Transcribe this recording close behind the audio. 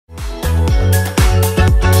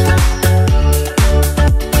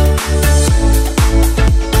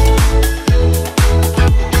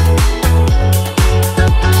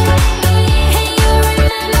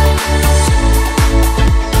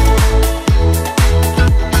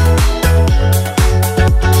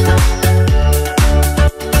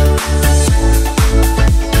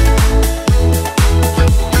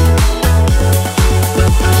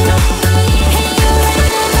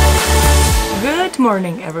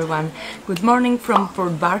everyone. Good morning from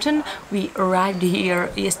Port Barton. We arrived here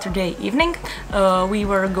yesterday evening. We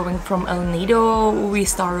were going from El Nido. We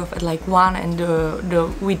started off at like 1 and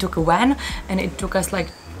we took a van and it took us like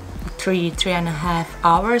three and a half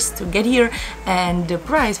hours to get here, and the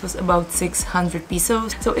price was about 600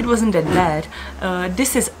 pesos, so it wasn't that bad.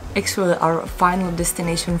 This is actually our final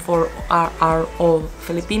destination for our all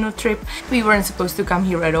Filipino trip. We weren't supposed to come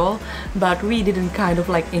here at all, but we didn't kind of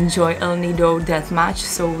like enjoy El Nido that much,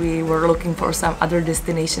 so we were looking for some other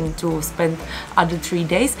destination to spend other 3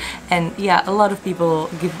 days. And yeah, a lot of people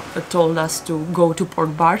told us to go to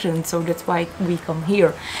Port Barton, so that's why we come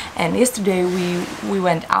here. And yesterday we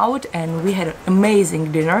went out and we had an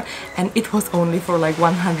amazing dinner, and it was only for like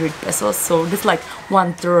 100 pesos, so that's like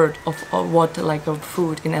 1/3 of what like a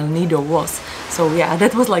food in El Nido was. So yeah,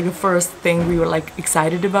 that was like the first thing we were like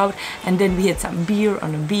excited about. And then we had some beer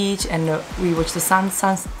on the beach, and we watched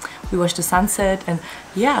the sunset, and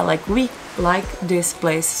yeah, like we like this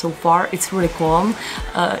place so far. It's really calm.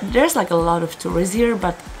 There's like a lot of tourists here,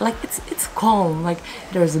 but like it's calm. Like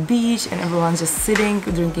there's a beach and everyone's just sitting,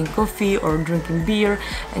 drinking coffee or drinking beer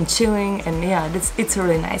and chilling, and yeah, it's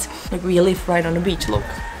really nice. Like we live right on the beach, look.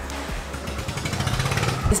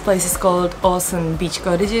 This place is called Awesome Beach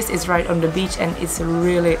Cottages. It's right on the beach and it's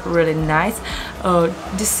really nice.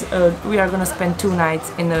 We are gonna spend 2 nights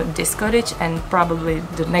in this cottage, and probably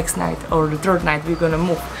the next night or the 3rd night we're gonna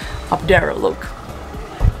move up there. Look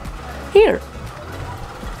here,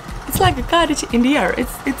 it's like a cottage in the air.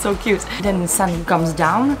 It's so cute. Then the sun comes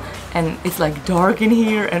down and it's like dark in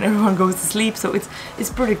here and everyone goes to sleep, so it's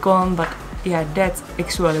pretty calm. But yeah, that's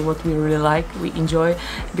actually what we really like. We enjoy,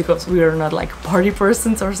 because we are not like party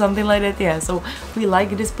persons or something like that. Yeah, so we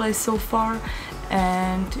like this place so far,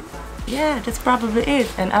 and yeah, that's probably it.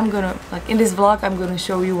 And I'm gonna, like in this vlog, I'm gonna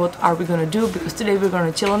show you what are we gonna do, because today we're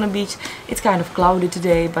gonna chill on the beach. It's kind of cloudy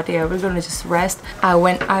today, but yeah, we're gonna just rest. I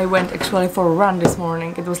went actually for a run this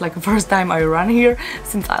morning. It was like the first time I run here,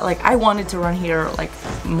 since I wanted to run here like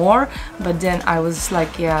more, but then I was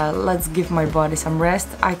like, yeah, let's give my body some rest.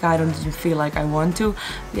 I kind of didn't feel like I want to.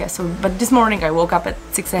 Yeah, so but this morning I woke up at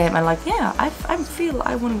 6 AM and like, yeah, I feel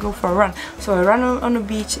I want to go for a run, so I ran on the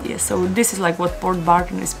beach. Yeah, so this is like what Port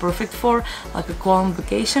Barton is perfect for, like a calm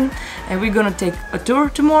vacation. And we're gonna take a tour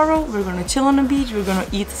tomorrow. We're gonna chill on the beach. We're gonna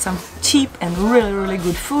eat some cheap and really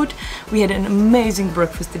good food. We had an amazing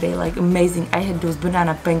breakfast today, like amazing. I had those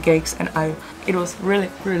banana pancakes and it was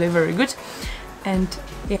really very good. And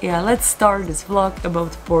yeah, let's start this vlog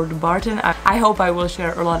about Port Barton. I hope I will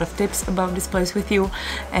share a lot of tips about this place with you,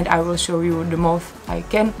 and I will show you the most I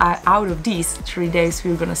can out of these 3 days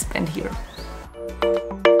we're gonna spend here.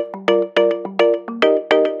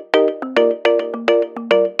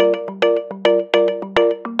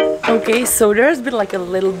 Okay, so there's been like a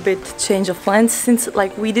little bit change of plans, since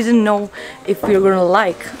like we didn't know if we were gonna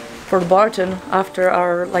like Port Barton after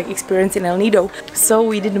our like experience in El Nido, so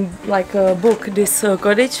we didn't like book this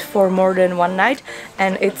cottage for more than 1 night,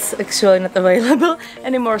 and it's actually not available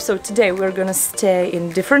anymore. So today we're gonna stay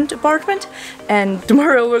in different apartment, and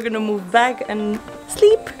tomorrow we're gonna move back and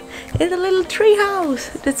sleep in a little tree house.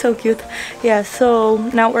 That's so cute. Yeah, so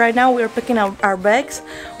right now we're picking up our bags.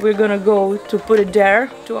 We're gonna go to put it there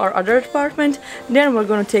to our other apartment. Then we're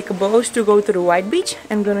gonna take a boat to go to the White Beach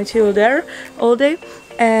and gonna chill there all day.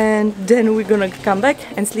 And then we're gonna come back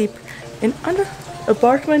and sleep in another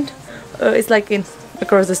apartment. It's like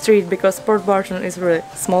across the street, because Port Barton is a really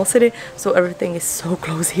small city, so everything is so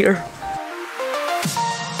close here.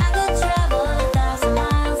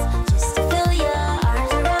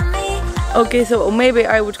 Okay, so maybe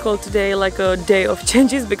I would call today like a day of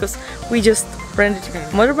changes, because we just rented a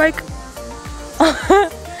motorbike.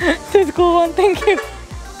 That's a cool one, thank you.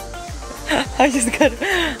 I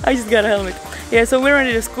just got a helmet. Yeah, so we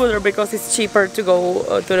rented a scooter because it's cheaper to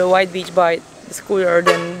go to the White Beach by the scooter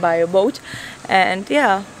than by a boat. And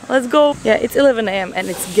yeah, let's go. Yeah, it's 11 AM and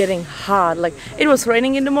it's getting hot. Like it was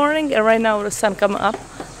raining in the morning, and right now the sun came up.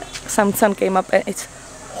 Sun came up and it's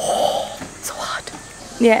so hot.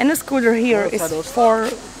 Yeah, and the scooter here is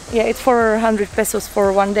it's 400 pesos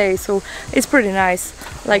for 1 day, so it's pretty nice.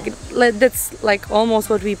 Like that's like almost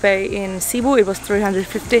what we pay in Cebu. It was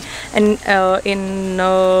 350, and in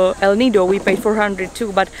El Nido we paid 400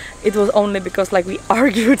 too, but it was only because like we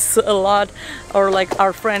argued a lot, or like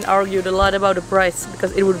our friend argued a lot about the price,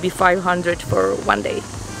 because it would be 500 for 1 day.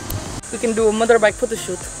 We can do a motorbike photo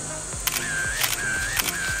shoot.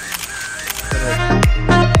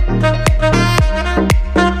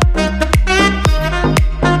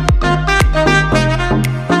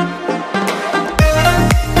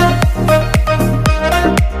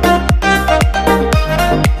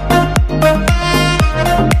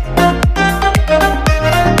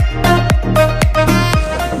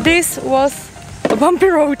 bumpy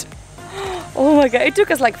road. Oh my god, it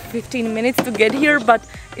took us like 15 minutes to get here, but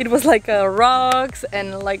it was like rocks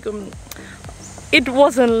and like it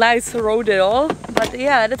wasn't a nice road at all. But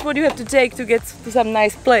yeah, that's what you have to take to get to some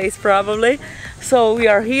nice place probably. So we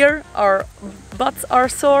are here, our butts are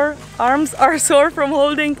sore, arms are sore from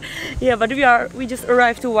holding. Yeah, but we just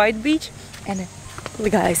arrived to White Beach, and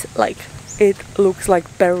guys, like, it looks like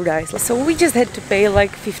paradise. So we just had to pay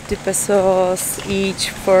like 50 pesos each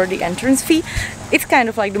for the entrance fee. It's kind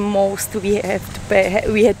of like the most we had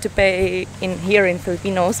to pay in here in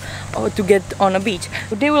Filipinos to get on a beach.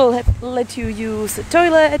 They will let you use a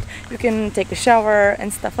toilet, you can take a shower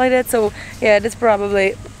and stuff like that. So yeah, that's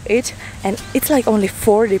probably it. And it's like only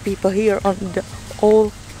 40 people here on the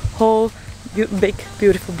whole big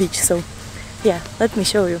beautiful beach. So yeah, let me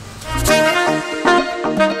show you.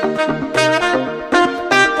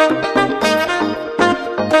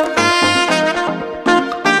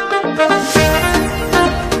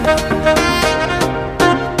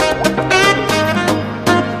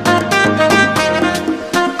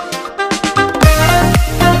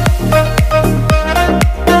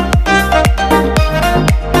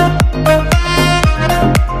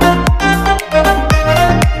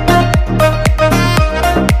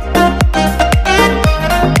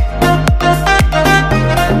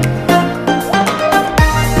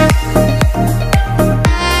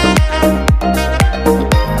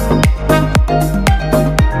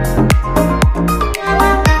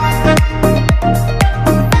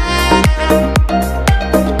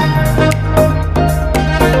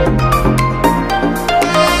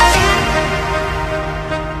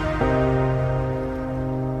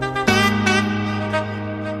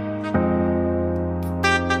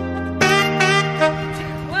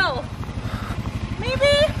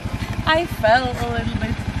 I fell a little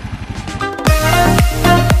bit.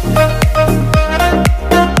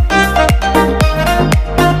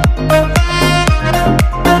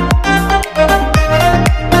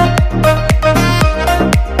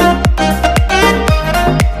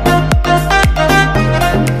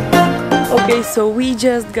 Okay, so we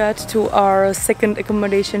just got to our second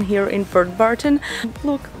accommodation here in Port Barton.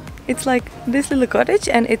 Look, it's like this little cottage,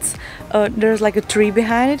 and it's there's like a tree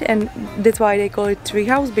behind it, and that's why they call it tree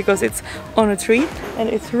house, because it's on a tree, and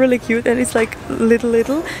it's really cute, and it's like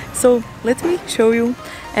little. So let me show you.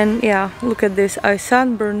 And yeah, look at this. I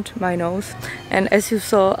sunburned my nose, and as you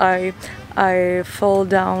saw, I fall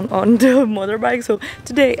down on the motorbike. So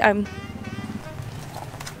today I'm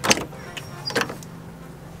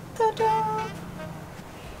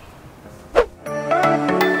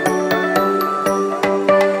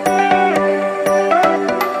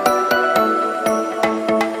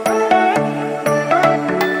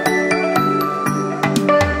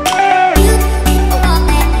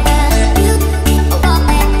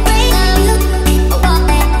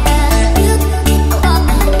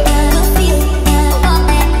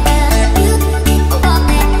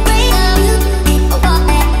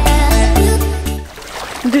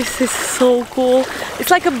This is so cool.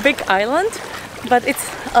 It's like a big island, but it's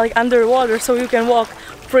like underwater, so you can walk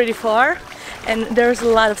pretty far. And there's a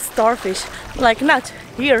lot of starfish, like not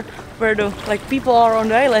here where the like people are on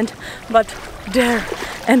the island, but there.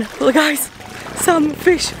 And look, guys, some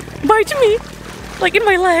fish bite me like in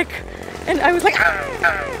my leg, and I was like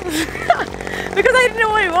because I didn't know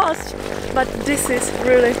what it was. But this is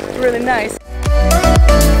really nice.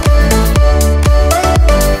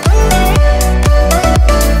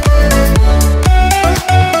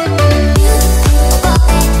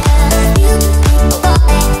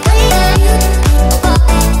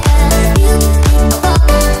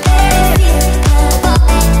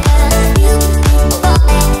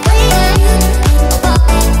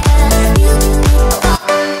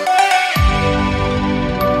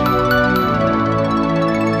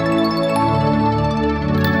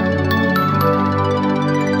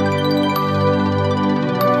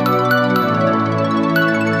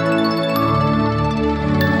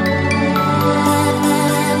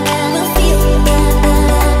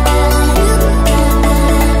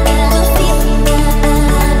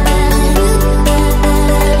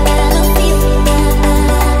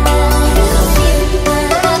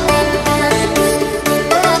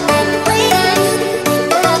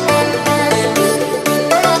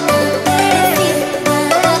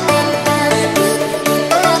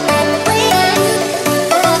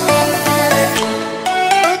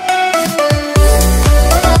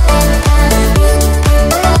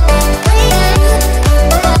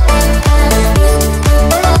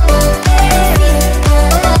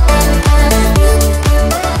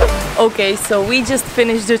 so we just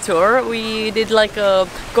finished the tour. We did like a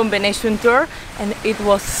combination tour and it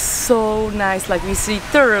was so nice. Like we see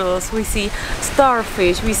turtles, we see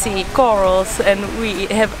starfish, we see corals, and we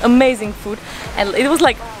have amazing food. And it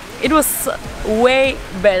was way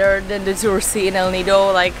better than the tour see in El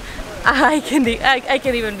Nido. Like I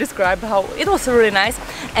can't even describe how it was really nice.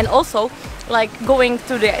 And also, like going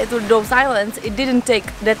to those islands, it didn't take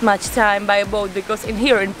that much time by boat, because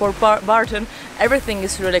in Port Barton everything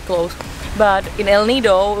is really close. But in El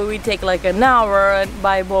Nido we take like an hour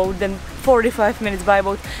by boat, then 45 minutes by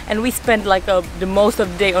boat, and we spent like the most of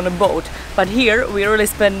the day on a boat. But here we really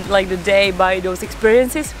spend like the day by those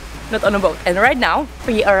experiences, not on a boat. And right now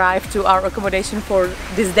we arrived to our accommodation for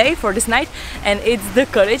this day, for this night, and it's the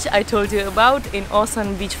cottage I told you about in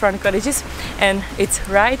Awesome Beachfront Cottages, and it's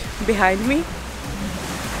right behind me.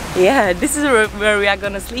 Yeah, this is where we are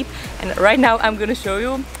gonna sleep, and right now I'm gonna show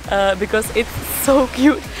you because it's so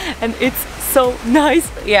cute and it's so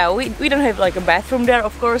nice. Yeah, we don't have like a bathroom there,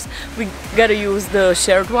 of course. We gotta use the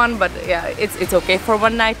shared one, but yeah, it's okay for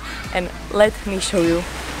one night. And let me show you.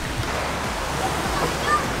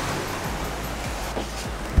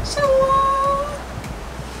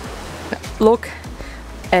 Look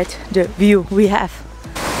at the view we have.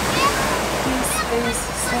 This is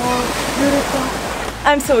so beautiful.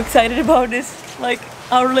 I'm so excited about this, like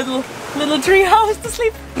our little tree house to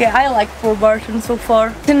sleep. Yeah, I like Port Barton so far.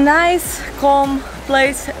 It's a nice, calm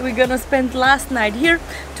place. We're gonna spend last night here.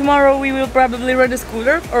 Tomorrow we will probably rent a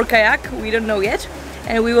scooter or kayak, we don't know yet.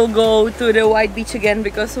 And we will go to the white beach again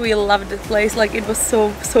because we love the place. Like it was so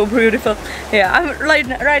beautiful. Yeah,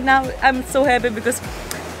 right now I'm so happy because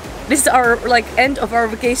this is our like end of our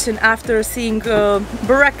vacation after seeing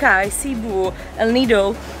Boracay, Cebu, El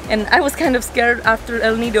Nido, and I was kind of scared after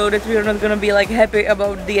El Nido that we are not gonna be like happy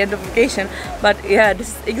about the end of vacation. But yeah,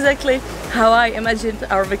 this is exactly how I imagined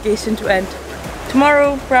our vacation to end.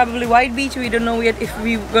 Tomorrow probably white beach. We don't know yet if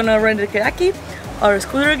we're gonna rent a kayak or a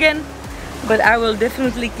scooter again, but I will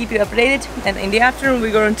definitely keep you updated. And in the afternoon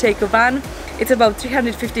we're gonna take a van. It's about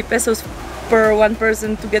 350 pesos per one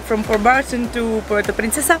person to get from Port Barton to Puerto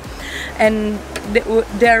Princesa, and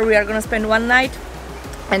there we are gonna spend one night,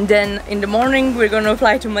 and then in the morning we're gonna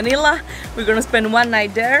fly to Manila. We're gonna spend one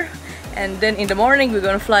night there, and then in the morning we're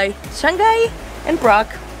gonna fly to Shanghai and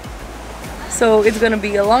Prague. So it's gonna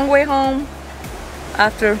be a long way home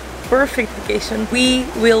after perfect vacation. We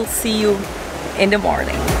will see you in the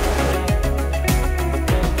morning.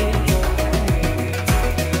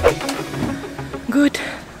 Good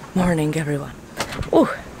morning, everyone.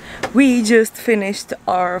 Oh, we just finished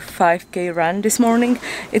our 5K run this morning.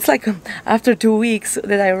 It's like after 2 weeks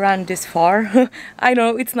that I ran this far. I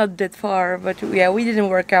know it's not that far, but yeah, we didn't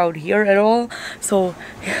work out here at all. So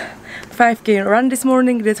 5K run this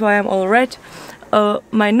morning, that's why I'm all red.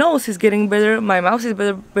 My nose is getting better, my mouth is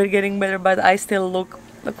getting better, but I still look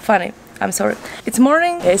funny. I'm sorry. It's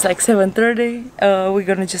morning, it's like 7:30. We're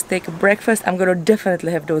gonna just take a breakfast. I'm gonna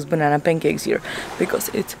definitely have those banana pancakes here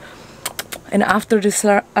because it's, and after this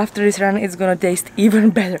run it's gonna taste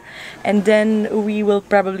even better. And then we will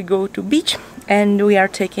probably go to beach, and we are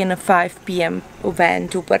taking a 5 p.m. van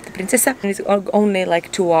to Puerto Princesa, and it's only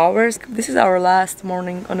like 2 hours. This is our last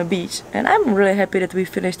morning on the beach, and I'm really happy that we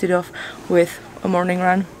finished it off with a morning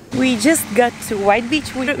run. We just got to White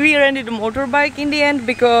Beach. We rented a motorbike in the end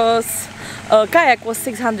because kayak was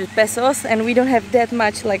 600 pesos and we don't have that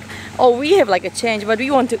much, like, oh, we have like a change, but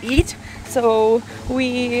we want to eat. So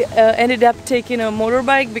we ended up taking a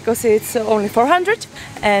motorbike because it's only 400,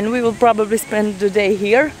 and we will probably spend the day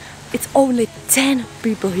here. It's only 10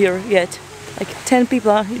 people here yet. Like 10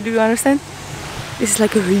 people, huh? Do you understand? This is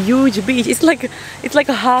like a huge beach. It's like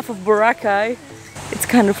a half of Boracay. It's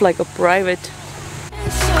kind of like a private.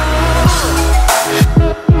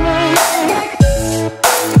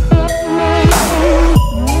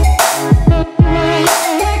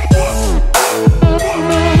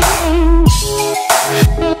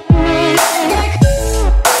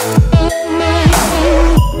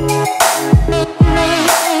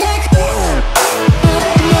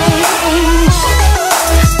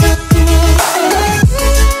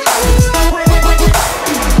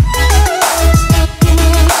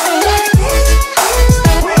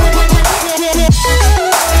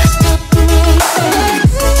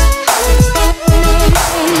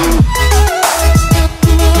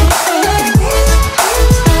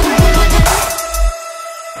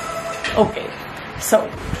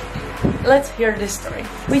 hear this story.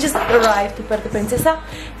 We just arrived to Puerto Princesa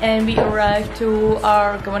and we arrived to our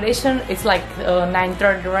accommodation. It's like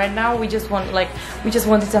 9:30 right now. We just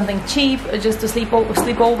wanted something cheap just to sleep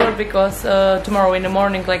over because tomorrow in the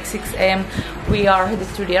morning, like 6 AM, we are headed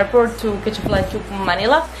to the airport to catch a flight to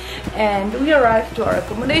Manila. And we arrived to our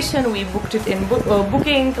accommodation. We booked it in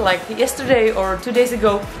booking like yesterday or 2 days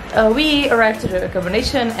ago. We arrived to the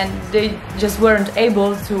accommodation and they just weren't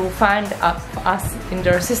able to find us in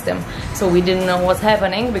their system, so we didn't know what's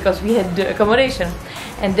happening because we had the accommodation.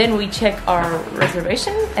 And then we checked our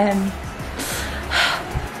reservation and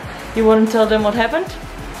you want to tell them what happened?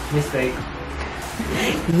 Mistake.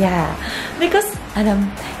 Yeah, because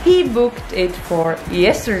Adam, he booked it for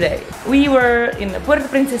yesterday. We were in Puerto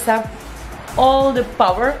Princesa. All the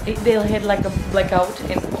power, they had like a blackout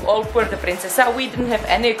in all Puerto Princesa. We didn't have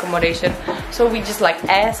any accommodation, so we just like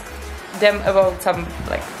asked them about some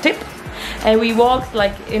like tip, and we walked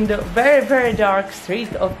like in the very dark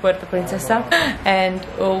street of Puerto Princesa, and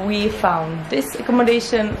we found this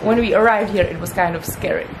accommodation. When we arrived here, it was kind of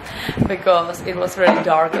scary because it was really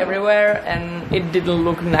dark everywhere and it didn't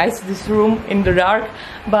look nice, this room in the dark.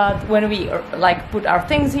 But when we like put our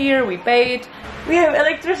things here, we paid. We have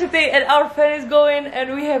electricity and our fan is going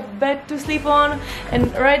and we have bed to sleep on,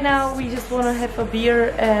 and right now we just want to have a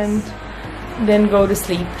beer and then go to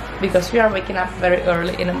sleep because we are waking up very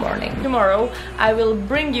early in the morning. Tomorrow I will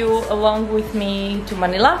bring you along with me to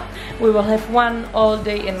Manila. We will have one all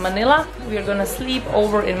day in Manila. We are gonna sleep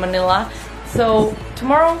over in Manila. So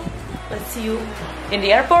tomorrow, let's see you in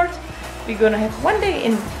the airport. We're gonna have one day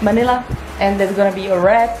in Manila and that's gonna be a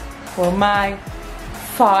wrap for my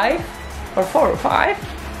 4 or 5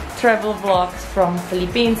 travel vlogs from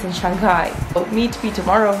Philippines and Shanghai. So meet me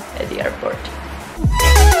tomorrow at the airport.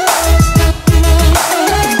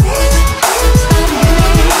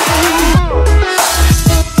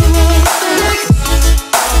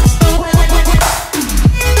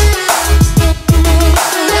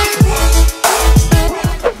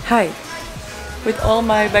 Hi, with all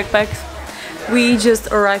my backpacks, we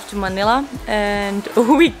just arrived to Manila and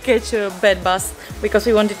we catch a bad bus because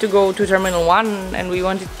we wanted to go to Terminal 1 and we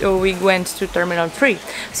went to Terminal 3.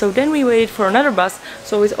 So then we waited for another bus,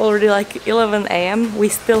 so it's already like 11 AM. We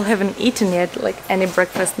still haven't eaten yet, like any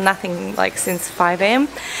breakfast, nothing, like since 5 AM.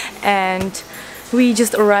 And we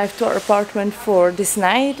just arrived to our apartment for this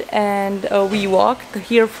night and we walked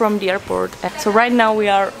here from the airport. So right now we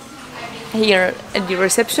are here at the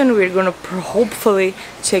reception. We're gonna hopefully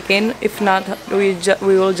check in. If not, we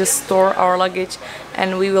will just store our luggage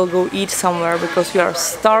and we will go eat somewhere because we are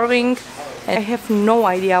starving and I have no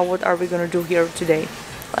idea what are we gonna do here today.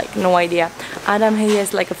 Like no idea. Adam, he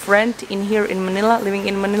has like a friend in here in Manila, living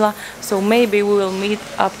in Manila, so maybe we will meet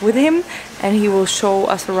up with him and he will show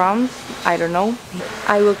us around. I don't know.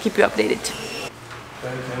 I will keep you updated.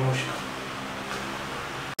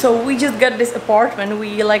 So we just got this apartment.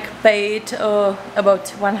 We like paid about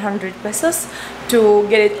 100 pesos to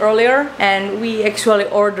get it earlier, and we actually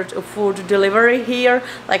ordered a food delivery here,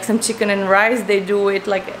 like some chicken and rice. They do it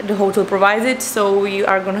like the hotel provides it, so we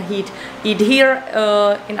are gonna eat here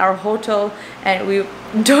in our hotel, and we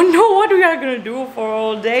don't know what we are gonna do for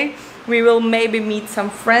all day. We will maybe meet some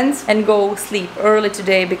friends and go sleep early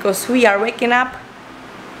today because we are waking up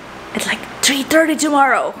at like 3:30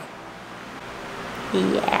 tomorrow.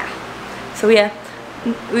 Yeah, so yeah,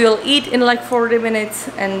 we will eat in like 40 minutes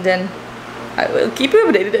and then I will keep you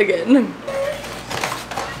updated again.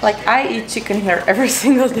 Like I eat chicken here every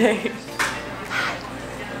single day.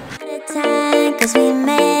 Cause we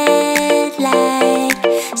met like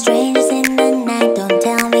strangers in the night. Don't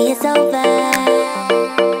tell me it's over.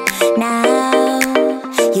 Now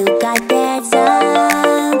you got that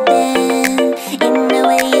something in the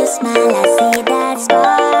way you smile. I see that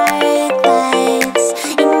spark.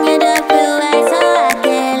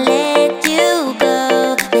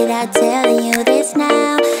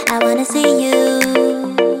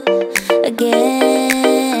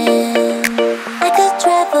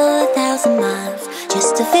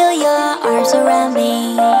 Around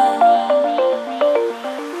me, I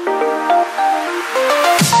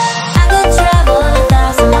could travel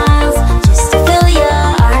 1,000 miles just to feel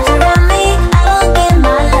your arms around me. I will give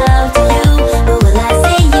my love to you, but will I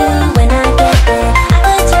see you when I get there? I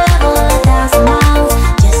could travel 1,000 miles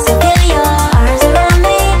just to feel your arms around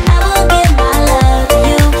me. I will give my love to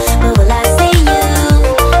you, but will I see you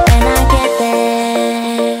when I get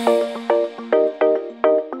there?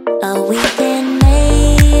 Oh, we can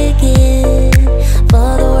make it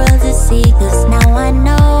for the world to see, cause now I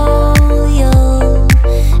know you'll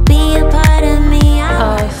be a part of me.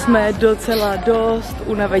 Jsme docela dost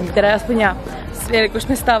unavení, teda aspoň já, jelikož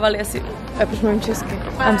jsme stávali asi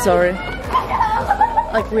I'm sorry.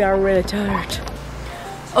 Like, we are really tired.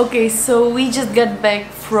 Okay, so we just got back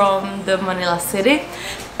from the Manila city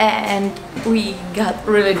and we got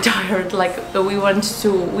really tired. Like, we went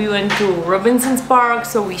to Robinson's Park,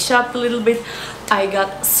 so we shopped a little bit. I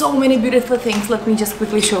got so many beautiful things. Let me just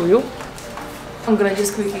quickly show you. I'm gonna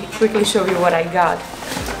just quickly show you what I got.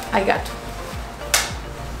 I got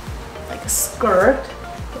like a skirt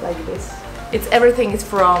like this. Everything is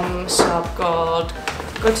from a shop called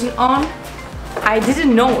Cotton On. I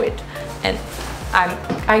didn't know it and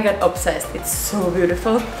I got obsessed. It's so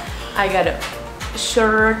beautiful. I got a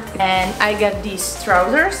shirt and I got these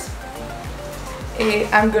trousers.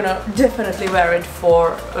 I'm gonna definitely wear it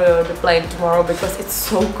for the plane tomorrow because it's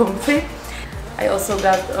so comfy. I also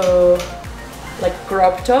got a like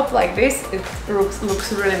crop top like this. It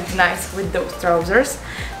looks really nice with those trousers.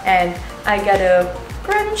 And I got a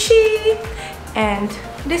scrunchie and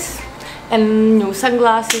this and new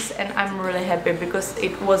sunglasses, and I'm really happy because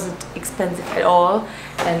it wasn't expensive at all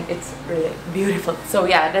and it's really beautiful. So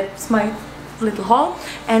yeah, that's my little haul,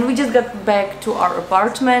 and we just got back to our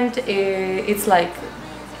apartment. It's like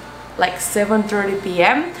 7:30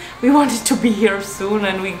 p.m. We wanted to be here soon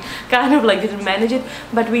and we kind of like didn't manage it,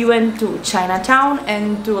 but we went to Chinatown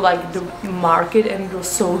and to like the market, and it was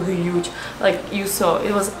so huge. Like you saw,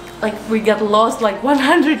 it was like we got lost like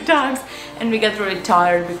 100 times and we got really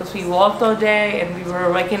tired because we walked all day and we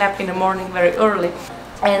were waking up in the morning very early.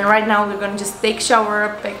 And right now we're gonna just take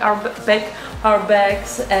shower, pack our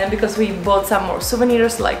bags, and because we bought some more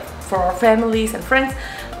souvenirs like for our families and friends,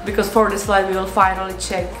 because for this flight we will finally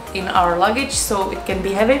check in our luggage so it can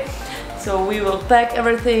be heavy. So we will pack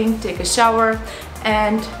everything, take a shower,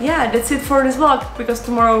 and yeah, that's it for this vlog, because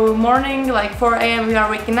tomorrow morning like 4 a.m. we are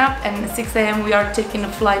waking up and 6 a.m. we are taking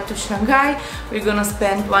a flight to Shanghai. We're gonna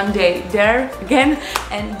spend one day there again,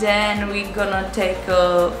 and then we're gonna take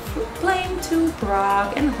a plane to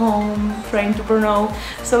Prague and home, train to Brno.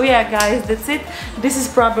 So yeah guys, that's it. This is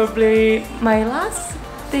probably my last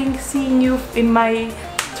thing seeing you in my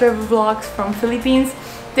travel vlogs from Philippines.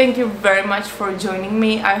 Thank you very much for joining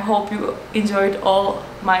me. I hope you enjoyed all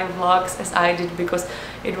my vlogs as I did, because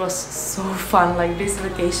it was so fun. Like, this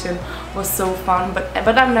vacation was so fun,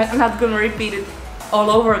 but I'm not gonna repeat it all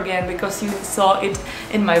over again because you saw it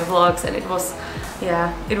in my vlogs, and it was,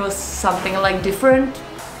 yeah, it was something like different,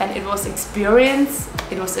 and it was experience,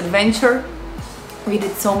 it was adventure. We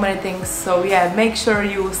did so many things. So yeah, make sure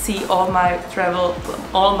you see all my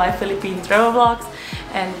Philippine travel vlogs,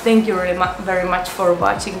 and thank you very much for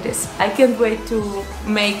watching this. I can't wait to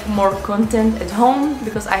make more content at home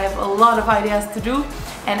because I have a lot of ideas to do,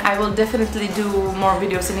 and I will definitely do more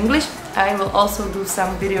videos in English. I will also do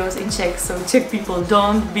some videos in Czech, so Czech people,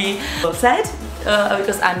 don't be sad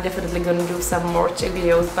because I'm definitely gonna do some more Czech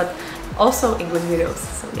videos, but also English videos.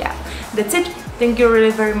 So yeah, that's it. Thank you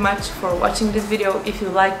really very much for watching this video. If you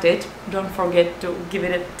liked it, don't forget to give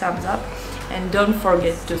it a thumbs up, and don't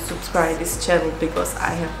forget to subscribe this channel because I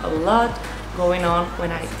have a lot going on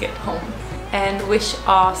when I get home. And wish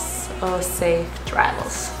us safe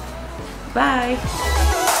travels. Bye!